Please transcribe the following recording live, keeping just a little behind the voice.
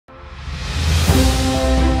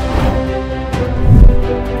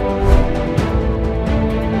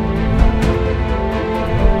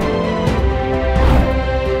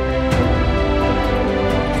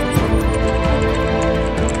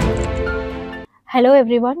Hello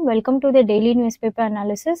everyone, welcome to the daily newspaper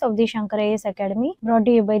analysis of the Shankar IAS Academy, brought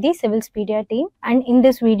to you by the Civilspedia team. And in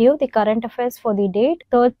this video, the current affairs for the date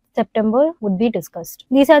 3rd September would be discussed.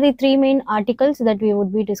 These are the three main articles that we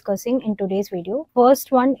would be discussing in today's video.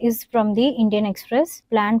 First one is from the Indian Express,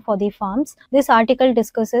 Plan for the Farms. This article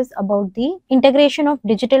discusses about the integration of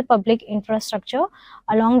digital public infrastructure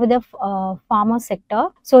along with the farmer sector,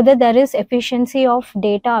 so that there is efficiency of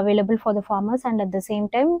data available for the farmers, and at the same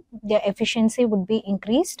time their efficiency would be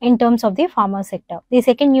increased in terms of the farmer sector. The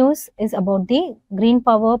second news is about the Green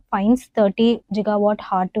Power finds 30 gigawatt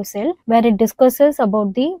hard to sell, where it discusses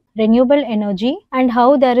about the renewable energy and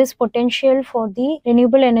how there is potential for the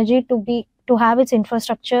renewable energy to have its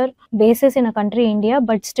infrastructure basis in a country India,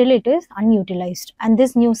 but still it is unutilized. And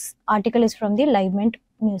this news article is from the LiveMint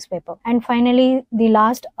newspaper. And finally, the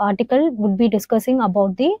last article would be discussing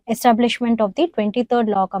about the establishment of the 23rd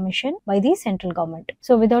Law Commission by the central government.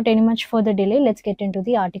 So without any much further delay, let's get into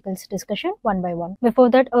the articles discussion one by one. Before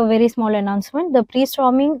that, a very small announcement. The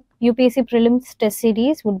pre-storming UPSC Prelims test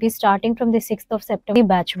series would be starting from the 6th of September,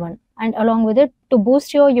 batch 1. And along with it, to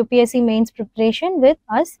boost your UPSC mains preparation with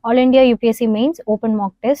us, All India UPSC Mains Open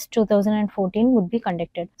Mock Test 2014 would be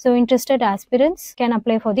conducted. So interested aspirants can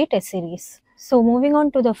apply for the test series. So moving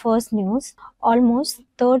on to the first news, almost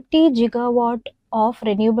 30 gigawatt of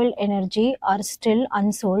renewable energy are still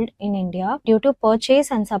unsold in India due to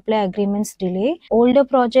purchase and supply agreements delay. Older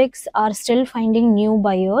projects are still finding new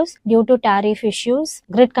buyers due to tariff issues,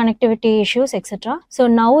 grid connectivity issues, etc. So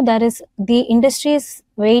now the industry is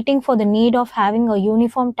waiting for the need of having a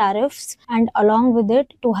uniform tariffs, and along with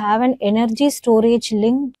it to have an energy storage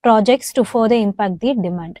linked projects to further impact the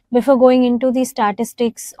demand. Before going into the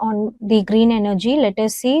statistics on the green energy, let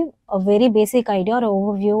us see a very basic idea or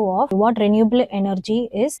overview of what renewable energy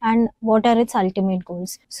is and what are its ultimate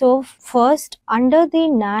goals. So first, under the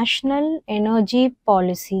National Energy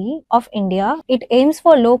Policy of India, it aims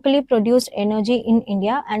for locally produced energy in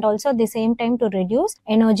India and also at the same time to reduce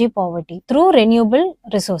energy poverty through renewable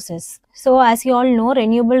resources. So as you all know,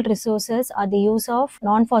 renewable resources are the use of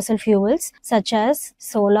non-fossil fuels such as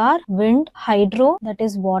solar, wind, hydro, that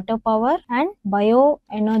is water power, and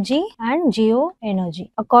bioenergy and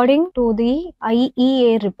geoenergy. According to the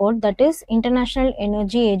IEA report, that is International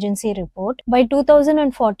Energy Agency report, by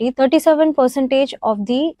 2040, 37% of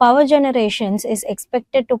the power generations is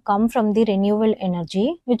expected to come from the renewable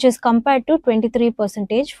energy, which is compared to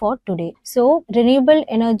 23% for today. So renewable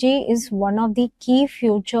energy is one of the key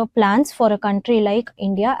future plans for a country like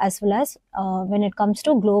India, as well as when it comes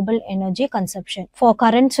to global energy consumption. For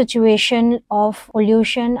current situation of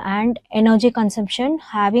pollution and energy consumption,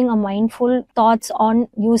 having a mindful thoughts on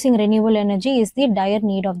using renewable energy is the dire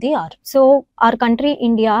need of the hour. So our country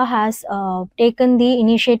India has taken the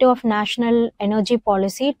initiative of National Energy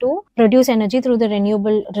Policy to produce energy through the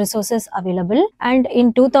renewable resources available, and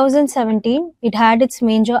in 2017 it had its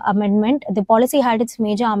major amendment. The policy had its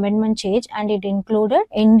major amendment change, and it included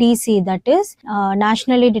NDC, that is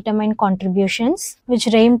nationally determined contributions, which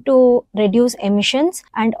aimed to reduce emissions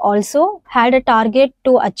and also had a target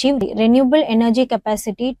to achieve the renewable energy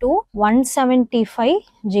capacity to 175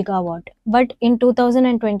 gigawatt. But in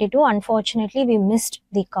 2022, unfortunately, we missed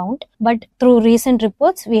the count. But through recent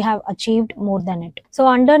reports, we have achieved more than it. So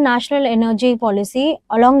under National Energy Policy,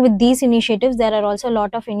 along with these initiatives, there are also a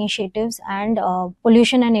lot of initiatives and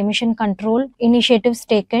pollution and emission control initiatives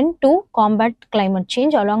taken to combat climate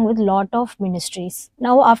change, along with lot of ministries.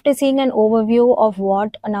 Now, after seeing an overview of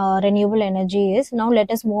what renewable energy is, now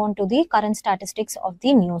let us move on to the current statistics of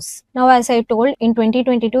the news. Now, as I told, in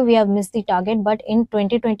 2022, we have missed the target, but in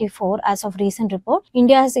 2024, as of recent report,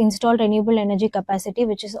 India has installed renewable energy capacity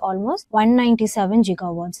which is almost 197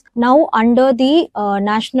 gigawatts. Now, under the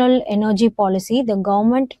National Energy Policy, the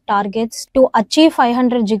government targets to achieve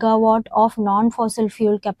 500 gigawatt of non-fossil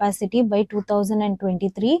fuel capacity by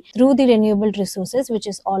 2023 through the renewable resources, which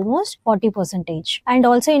is almost 40%. And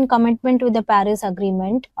also in commitment with the Paris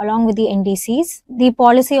Agreement, along with the NDCs, the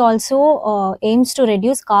policy also aims to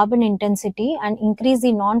reduce carbon intensity and increase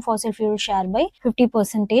the non-fossil fuel share by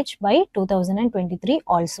 50% by 2023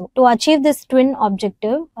 also. To achieve this twin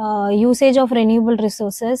objective, usage of renewable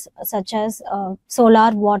resources such as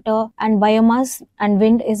solar, water and biomass and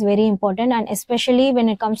wind is very important, and especially when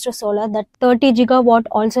it comes to solar, that 30 gigawatt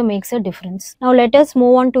also makes a difference. Now let us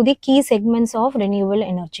move on to the key segments of renewable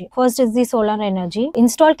energy. energy. First is the solar energy.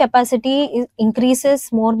 Installed capacity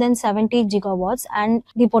increases more than 70 gigawatts and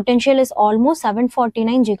the potential is almost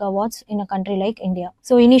 749 gigawatts in a country like India.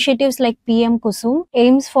 So initiatives like PM Kusum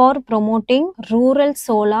aims for promoting rural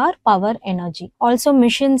solar power energy. Also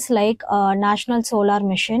missions like National Solar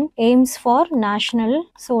Mission aims for national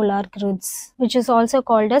solar grids, which is also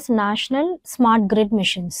called as National Smart Grid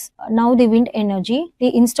Missions. Now the wind energy.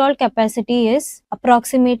 The installed capacity is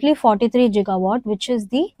approximately 43 gigawatt, which is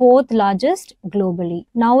the fourth largest globally.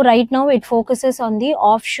 Right now it focuses on the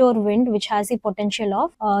offshore wind, which has a potential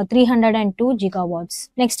of 302 gigawatts.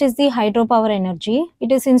 Next is the hydropower energy.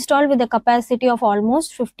 It is installed with a capacity of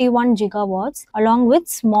almost 51 gigawatts along with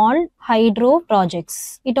small hydro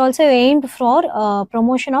projects. It also aimed for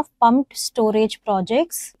promotion of pumped storage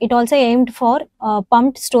projects. It also aimed for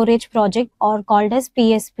pumped storage project or called as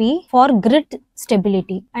PSP for grid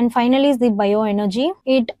stability. And finally is the bioenergy.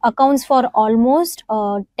 It accounts for almost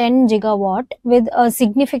 10 gigawatt with a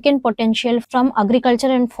significant potential from agriculture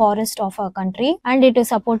and forest of our country, and it is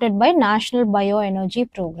supported by National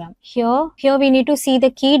Bioenergy Program. Here we need to see the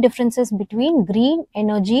key differences between green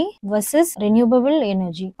energy versus renewable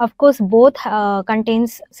energy. Of course, both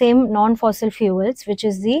contains same non-fossil fuels, which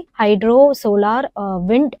is the hydro, solar,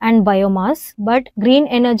 wind and biomass, but green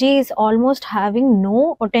energy is almost having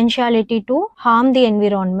no potentiality to harm the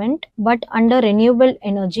environment. But under renewable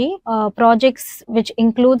energy, projects which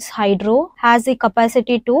includes hydro has the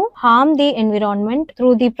capacity to harm the environment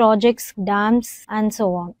through the projects, dams and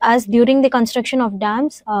so on. As during the construction of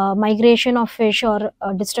dams, migration of fish or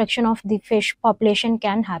destruction of the fish population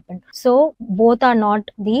can happen. So both are not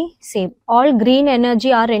the same. All green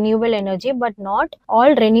energy are renewable energy, but not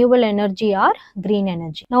all renewable energy are green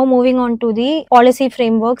energy. Now moving on to the policy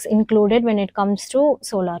frameworks included when it comes to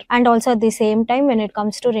solar, and also at the same time when it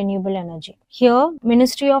comes to renewable energy. Here,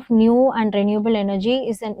 Ministry of New and Renewable Energy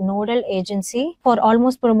is a nodal agency for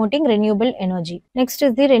almost promoting renewable energy. Next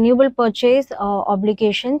is the renewable purchase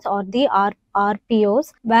obligations or the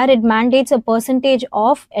RPOs, where it mandates a percentage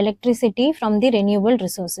of electricity from the renewable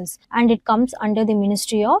resources, and it comes under the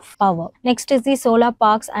Ministry of Power. Next is the solar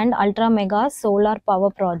parks and ultra mega solar power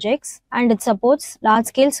projects, and it supports large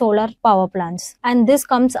scale solar power plants, and this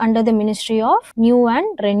comes under the Ministry of New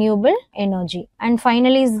and Renewable Energy. And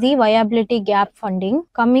finally is the viability gap funding,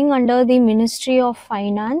 coming under the Ministry of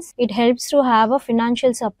Finance. It helps to have a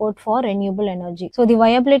financial support for renewable energy. So the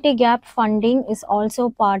viability gap funding is also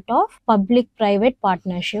part of public-private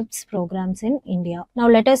partnerships programs in India. Now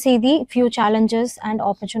let us see the few challenges and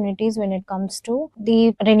opportunities when it comes to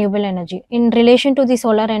the renewable energy. In relation to the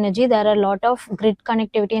solar energy, there are a lot of grid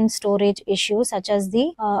connectivity and storage issues, such as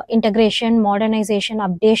the integration, modernization,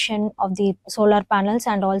 updation of the solar panels,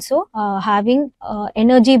 and also having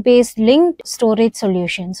energy-based linked storage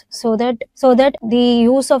solutions, so that the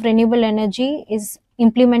use of renewable energy is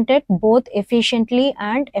implemented both efficiently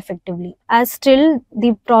and effectively. As still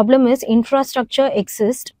the problem is infrastructure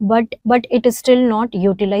exists, but it is still not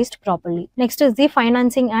utilized properly. Next is the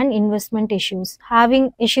financing and investment issues.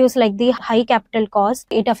 Having issues like the high capital cost,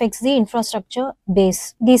 it affects the infrastructure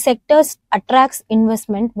base. The sector attracts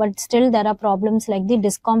investment, but still there are problems like the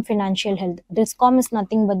DISCOM financial health. DISCOM is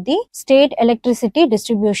nothing but the state electricity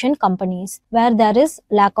distribution companies, where there is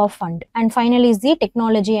lack of fund. And finally is the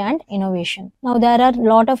technology and innovation. Now there are a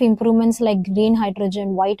lot of improvements like green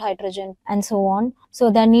hydrogen, white hydrogen and so on. So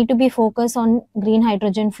there need to be focus on green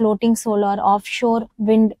hydrogen, floating solar, offshore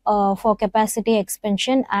wind for capacity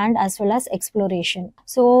expansion and as well as exploration.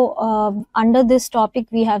 So under this topic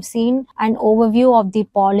we have seen an overview of the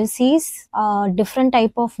policies, different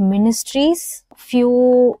type of ministries,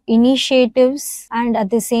 few initiatives, and at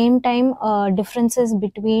the same time differences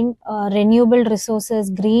between renewable resources,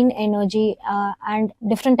 green energy and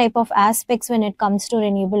different type of aspects when it comes to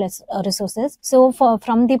renewable resources. So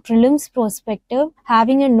from the prelims perspective,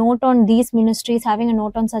 having a note on these ministries, having a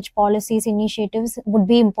note on such policies, initiatives would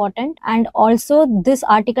be important. And also this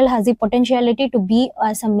article has the potentiality to be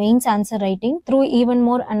as a mains answer writing through even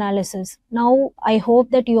more analysis. Now I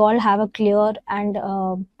hope that you all have a clear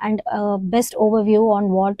and best overview on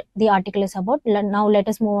what the article is about. Now let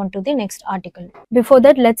us move on to the next article. Before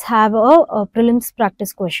that, let's have a prelims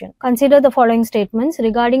practice question. Consider the following statements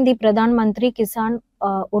regarding the Pradhan Mantri Kisan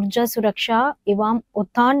Urja Suraksha Evam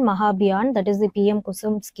Uthan Mahabhiyan, that is the PM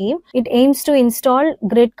Kusum scheme. It aims to install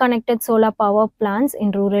grid connected solar power plants in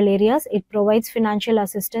rural areas. It provides financial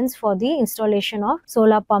assistance for the installation of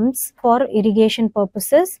solar pumps for irrigation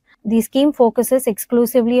purposes, The scheme focuses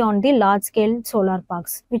exclusively on the large-scale solar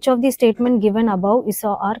parks. Which of the statement given above is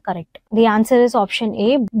or are correct? The answer is option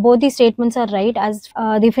A. Both the statements are right, as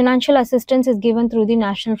the financial assistance is given through the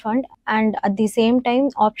National Fund, and at the same time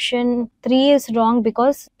option 3 is wrong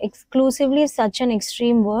because exclusively is such an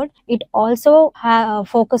extreme word. It also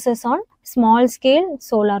focuses on small scale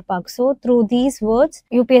solar parks. So through these words,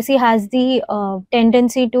 UPSC has the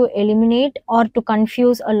tendency to eliminate or to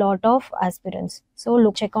confuse a lot of aspirants.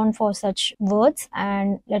 So check on for such words,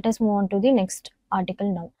 and let us move on to the next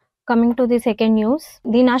article now. Coming to the second news,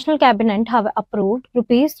 the National Cabinet have approved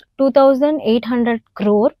rupees 2,800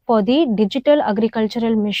 crore for the Digital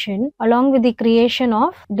Agricultural Mission, along with the creation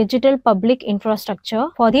of digital public infrastructure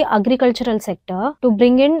for the agricultural sector to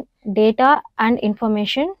bring in data and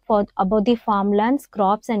information about the farmlands,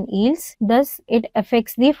 crops and yields. Thus, it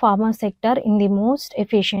affects the farmer sector in the most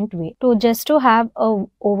efficient way. Just to have a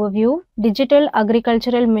overview, Digital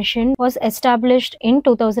Agricultural Mission was established in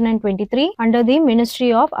 2023 under the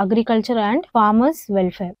Ministry of Agriculture and Farmers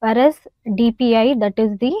Welfare, whereas DPI, that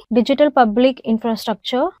is the Digital Public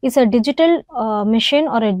Infrastructure, is a digital mission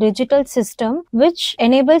or a digital system which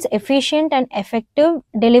enables efficient and effective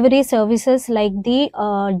delivery services like the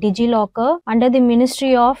DigiLocker under the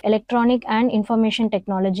Ministry of Electronic and Information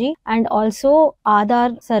Technology, and also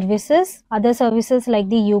Aadhaar services, other services like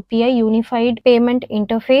the UPI Unified Payment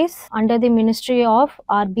Interface under the Ministry of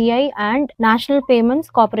RBI and National Payments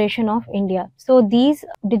Corporation of India. So these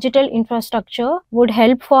digital infrastructure would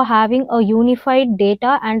help for having a unified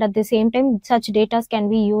data, and at the same time such data can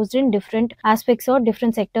be used in different aspects or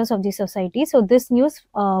different sectors of the society. So this news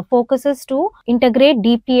focuses to integrate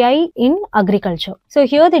DPI in agriculture. So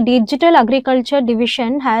here the Digital Agriculture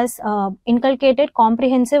Division has inculcated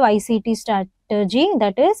comprehensive ICT strategy,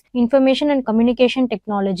 that is information and communication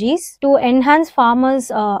technologies, to enhance farmers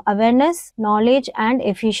awareness, knowledge and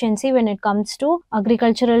efficiency when it comes to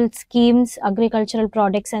agricultural schemes, agricultural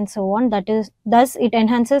products and so on. Thus it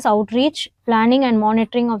enhances outreach, planning and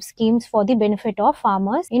monitoring of schemes for the benefit of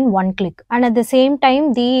farmers in one click. And at the same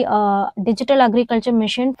time, the Digital Agriculture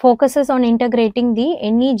Mission focuses on integrating the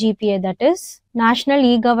NEGPA, that is National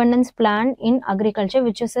E-Governance Plan in Agriculture,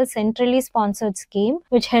 which is a centrally sponsored scheme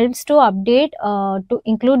which helps to update to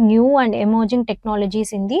include new and emerging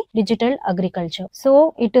technologies in the digital agriculture.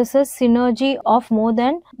 So it is a synergy of more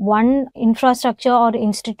than one infrastructure or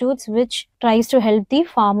institutes which tries to help the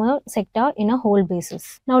farmer sector in a whole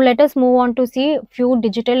basis. Now let us move on to see few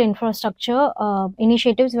digital infrastructure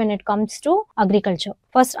initiatives when it comes to agriculture.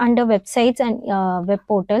 First, under websites and web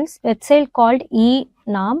portals, website called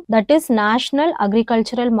NAM, that is National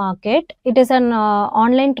Agricultural Market. It is an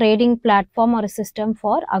online trading platform or a system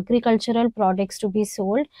for agricultural products to be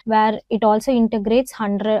sold, where it also integrates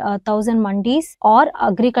 1,000 mandis or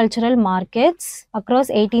agricultural markets across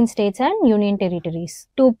 18 states and union territories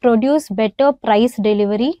to produce better price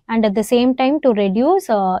delivery, and at the same time to reduce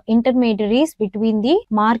intermediaries between the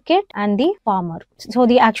market and the farmer. So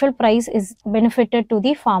the actual price is benefited to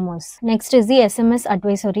the farmers. Next is the SMS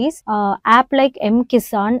Advisories. App like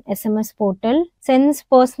Kisan SMS portal sends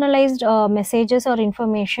personalized messages or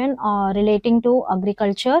information relating to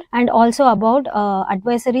agriculture, and also about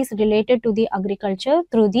advisories related to the agriculture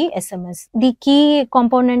through the SMS. The key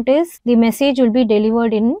component is the message will be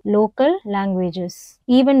delivered in local languages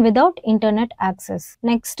even without internet access.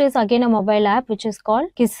 Next is again a mobile app which is called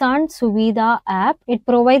Kisan Suvidha app. It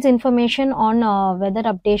provides information on weather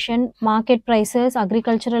updation, market prices,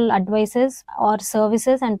 agricultural advices or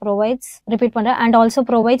services, and provides and also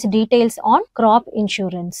provides details on crop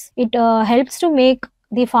insurance. It helps to make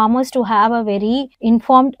the farmers to have a very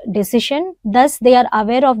informed decision. Thus they are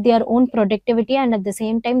aware of their own productivity, and at the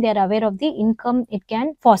same time they are aware of the income it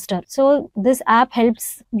can foster. So this app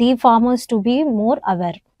helps the farmers to be more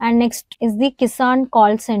aware. And next is the Kisan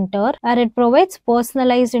call center, where it provides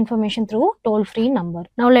personalized information through toll-free number.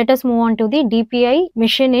 Now let us move on to the DPI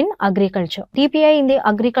mission in agriculture. DPI in the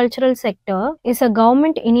agricultural sector is a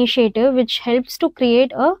government initiative which helps to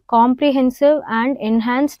create a comprehensive and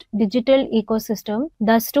enhanced digital ecosystem,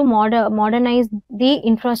 thus to modernize the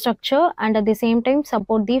infrastructure and at the same time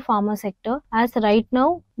support the farmer sector, as right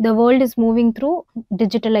now the world is moving through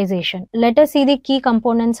digitalization. Let us see the key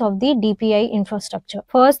components of the DPI infrastructure.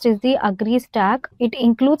 First is the AgriStack. It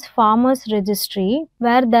includes farmers registry,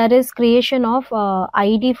 where there is creation of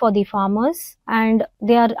ID for the farmers, and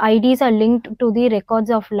their IDs are linked to the records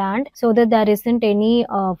of land so that there isn't any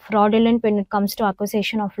fraudulent when it comes to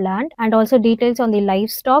acquisition of land, and also details on the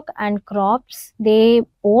livestock and crops they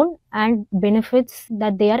own and benefits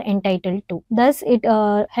that they are entitled to. Thus, it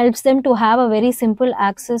helps them to have a very simple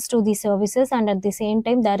access to the services, and at the same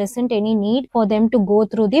time there isn't any need for them to go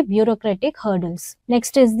through the bureaucratic hurdles.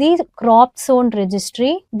 Next is the crop zone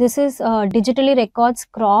registry. This is digitally records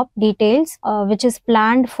crop details which is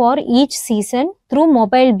planned for each season through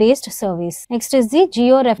mobile based service. Next is the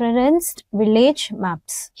geo-referenced village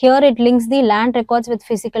maps. Here it links the land records with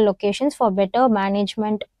physical locations for better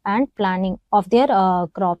management and planning of their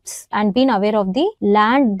crops, and being aware of the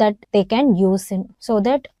land that they can use in, so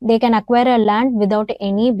that they can acquire a land without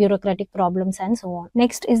any bureaucratic problems and so on.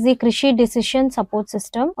 Next is the Krishi Decision Support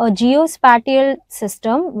System, a geospatial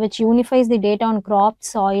system which unifies the data on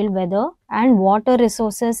crops, soil, weather and water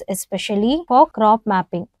resources, especially for crop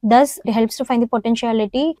mapping. Thus, it helps to find the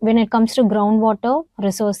potentiality when it comes to groundwater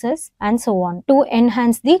resources and so on, to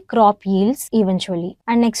enhance the crop yields eventually.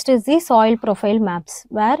 And next is the soil profile maps,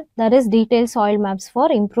 where there is detailed soil maps for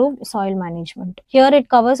improved soil management. Here it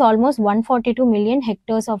covers almost 142 million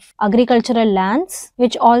hectares of agricultural lands,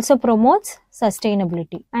 which also promotes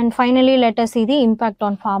sustainability. And finally, let us see the impact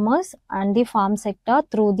on farmers and the farm sector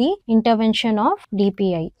through the intervention of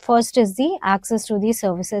DPI. First is the access to these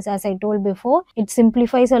services. As I told before, it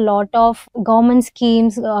simplifies a lot of government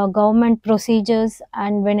schemes, government procedures,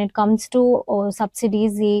 and when it comes to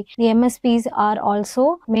subsidies, the MSPs are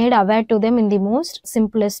also made aware to them in the most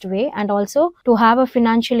simplest way. And also, to have a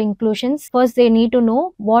financial inclusion, first they need to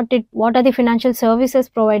know what are the financial services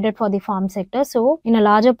provided for the farm sector. So in a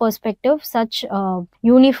larger perspective, such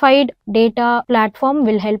unified data platform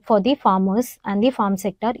will help for the farmers and the farm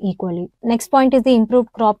sector equally. Next point is the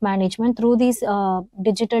improved crop management. Through these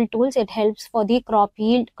digital tools, it helps for the crop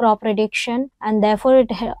yield, crop reduction, and therefore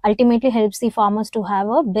it ultimately helps the farmers to have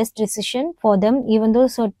a best decision for them, even though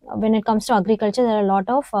when it comes to agriculture, there are a lot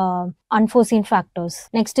of unforeseen factors.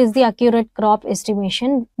 Next is the accurate crop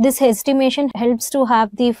estimation. This estimation helps to have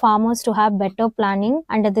the farmers to have better planning,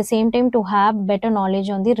 and at the same time to have better knowledge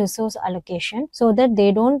on the resource allocation, so that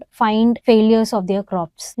they don't find failures of their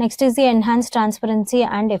crops. Next is the enhanced transparency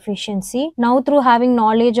and efficiency. Now, through having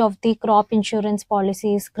knowledge of the crop insurance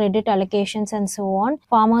policies, credit allocations and so on,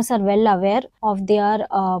 farmers are well aware of their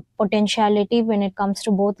potentiality when it comes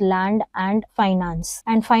to both land and finance.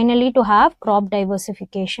 And finally, to have crop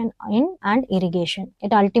diversification and irrigation.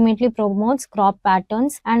 It ultimately promotes crop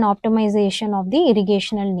patterns and optimization of the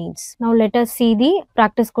irrigational needs. Now let us see the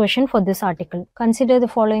practice question for this article. Consider the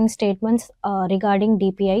following statements regarding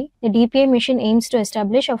DPI. The DPI mission aims to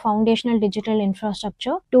establish a foundational digital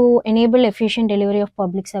infrastructure to enable efficient delivery of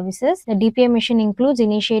public services. The DPI mission includes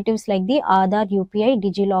initiatives like the Aadhaar, UPI,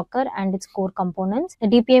 DigiLocker and its core components. The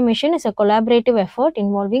DPI mission is a collaborative effort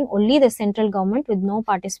involving only the central government with no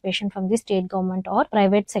participation from the state government or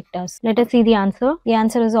private sectors. Let us see the answer. The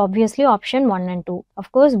answer is obviously option 1 and 2. Of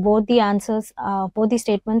course, both the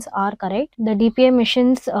statements are correct. The DPI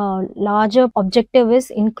mission's larger objective is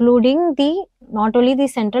including not only the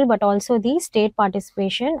central but also the state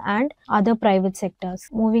participation and other private sectors.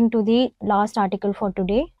 Moving to the last article for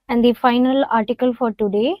today. And the final article for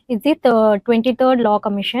today is the 23rd Law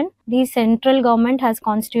Commission. The central government has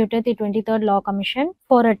constituted the 23rd Law Commission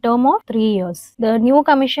for a term of 3 years. The new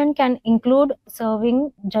commission can include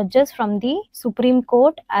serving judges from the Supreme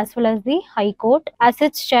Court as well as the High Court as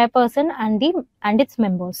its chairperson and its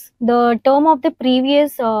members. The term of the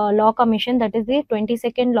previous Law Commission, that is the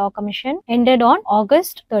 22nd Law Commission, ended on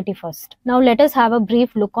August 31st. Now let us have a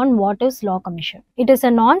brief look on what is Law Commission. It is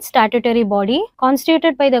a non-statutory body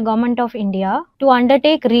constituted by the Government of India to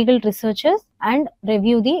undertake legal researches and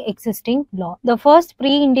review the existing law. The first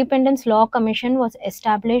pre-independence law commission was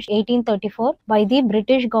established 1834 by the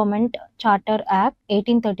British Government Charter Act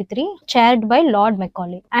 1833, chaired by Lord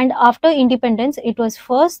Macaulay. And after independence, it was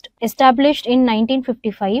first established in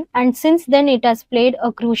 1955, and since then it has played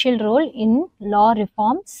a crucial role in law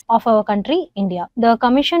reforms of our country, India. The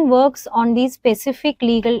commission works on these specific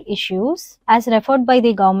legal issues as referred by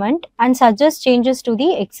the government and suggests changes to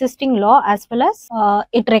the existing law, as well as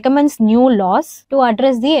it recommends new laws to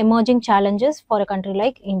address the emerging challenges for a country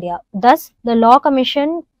like India. Thus, the Law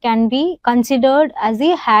Commission can be considered as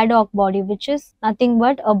a ad hoc body, which is nothing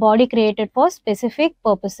but a body created for specific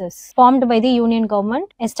purposes, formed by the Union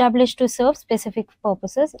government, established to serve specific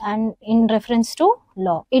purposes and in reference to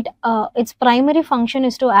law. Its primary function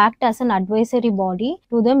is to act as an advisory body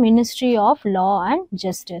to the Ministry of Law and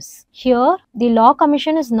Justice. Here, the Law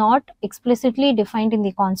Commission is not explicitly defined in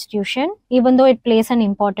the Constitution, even though it plays an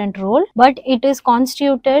important role, but it is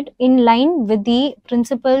constituted in line with the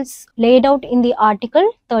principles laid out in the Article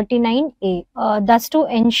 39A, thus to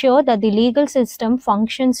ensure that the legal system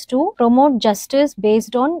functions to promote justice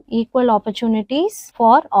based on equal opportunities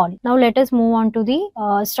for all. Now let us move on to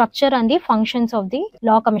the structure and the functions of the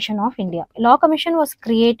Law Commission of India. Law Commission was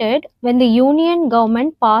created when the Union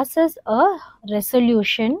government passes a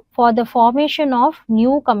resolution for the formation of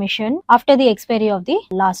new commission after the expiry of the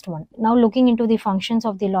last one. Now looking into the functions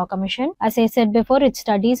of the Law Commission, as I said before, it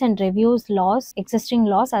studies and reviews laws, existing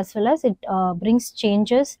laws, as well as it brings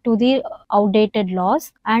changes to the outdated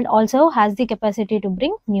laws, and also has the capacity to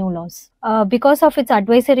bring new laws. Because of its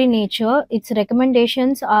advisory nature, its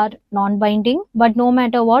recommendations are non-binding, but no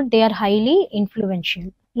matter what, they are highly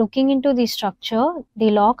influential. Looking into the structure, the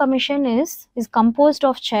Law Commission is composed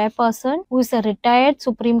of chairperson, who is a retired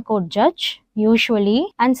Supreme Court judge usually,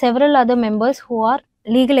 and several other members who are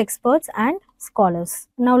legal experts and scholars.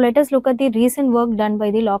 Now let us look at the recent work done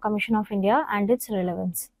by the Law Commission of India and its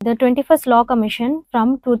relevance. The 21st Law Commission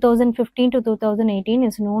from 2015 to 2018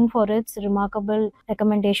 is known for its remarkable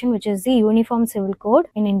recommendation, which is the Uniform Civil Code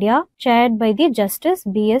in India, chaired by the Justice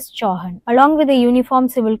B.S. Chauhan. Along with the Uniform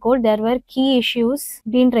Civil Code, there were key issues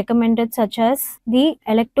being recommended, such as the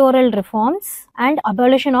electoral reforms and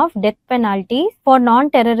abolition of death penalty for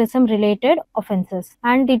non-terrorism related offences.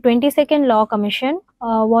 And the 22nd Law Commission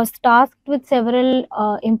was tasked with several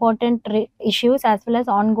important issues as well as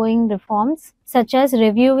ongoing reforms, such as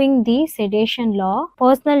reviewing the sedition law,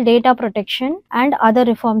 personal data protection, and other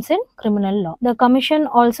reforms in criminal law. The commission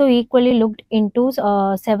also equally looked into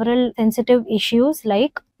several sensitive issues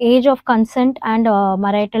like age of consent and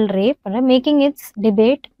marital rape, making its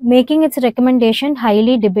recommendation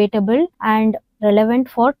highly debatable and relevant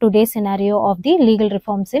for today's scenario of the legal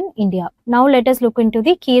reforms in India. Now let us look into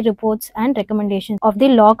the key reports and recommendations of the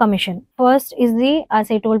Law Commission. First is the, as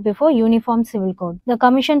I told before, Uniform Civil Code. The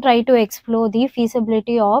Commission tried to explore the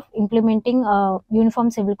feasibility of implementing a Uniform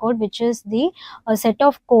Civil Code, which is a set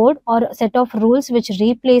of code or a set of rules which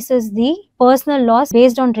replaces the personal laws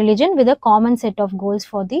based on religion with a common set of goals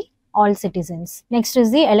for all citizens. Next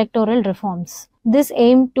is the electoral reforms. This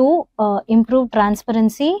aimed to improve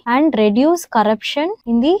transparency and reduce corruption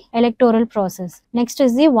in the electoral process. Next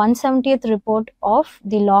is the 170th report of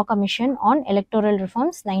the Law Commission on Electoral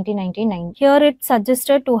Reforms 1999. Here it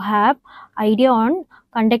suggested to have idea on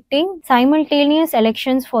conducting simultaneous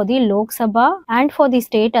elections for the Lok Sabha and for the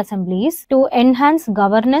state assemblies to enhance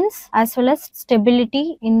governance as well as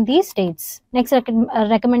stability in the states. Next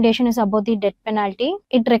recommendation is about the death penalty.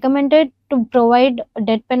 It recommended to provide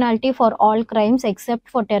death penalty for all crimes except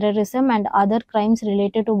for terrorism and other crimes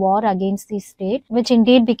related to war against the state, which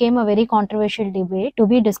indeed became a very controversial debate to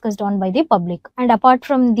be discussed on by the public. And apart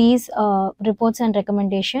from these reports and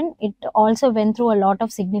recommendation, it also went through a lot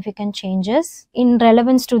of significant changes in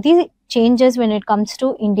relevance to the changes when it comes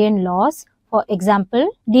to Indian laws. For example,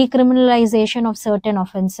 decriminalization of certain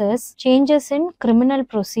offences, changes in criminal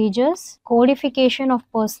procedures, codification of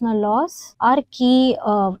personal laws are key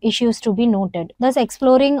issues to be noted. Thus,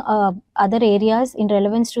 exploring other areas in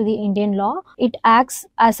relevance to the Indian law, it acts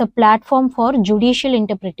as a platform for judicial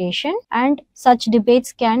interpretation, and such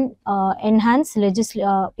debates can enhance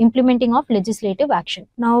implementing of legislative action.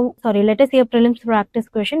 Now, let us see a prelims practice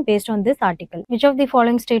question based on this article. Which of the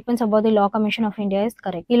following statements about the Law Commission of India is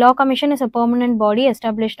correct? The Law Commission is a permanent body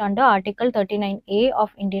established under Article 39A of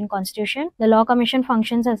Indian Constitution. The Law Commission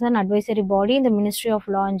functions as an advisory body in the Ministry of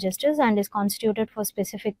Law and Justice and is constituted for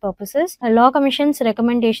specific purposes. The Law Commission's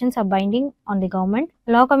recommendations are binding on the government.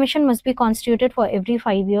 The Law Commission must be constituted for every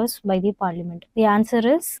 5 years by the Parliament. The answer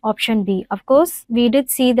is option B. Of course, we did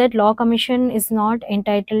see that Law Commission is not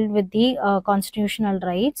entitled with the constitutional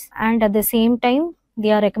rights, and at the same time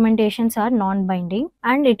their recommendations are non-binding,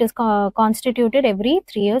 and it is constituted every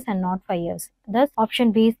 3 years and not 5 years. Thus,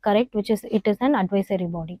 option B is correct, which is it is an advisory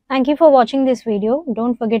body. Thank you for watching this video.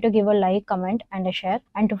 Don't forget to give a like, comment and a share.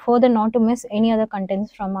 And to further not to miss any other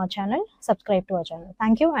contents from our channel, subscribe to our channel.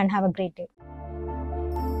 Thank you and have a great day.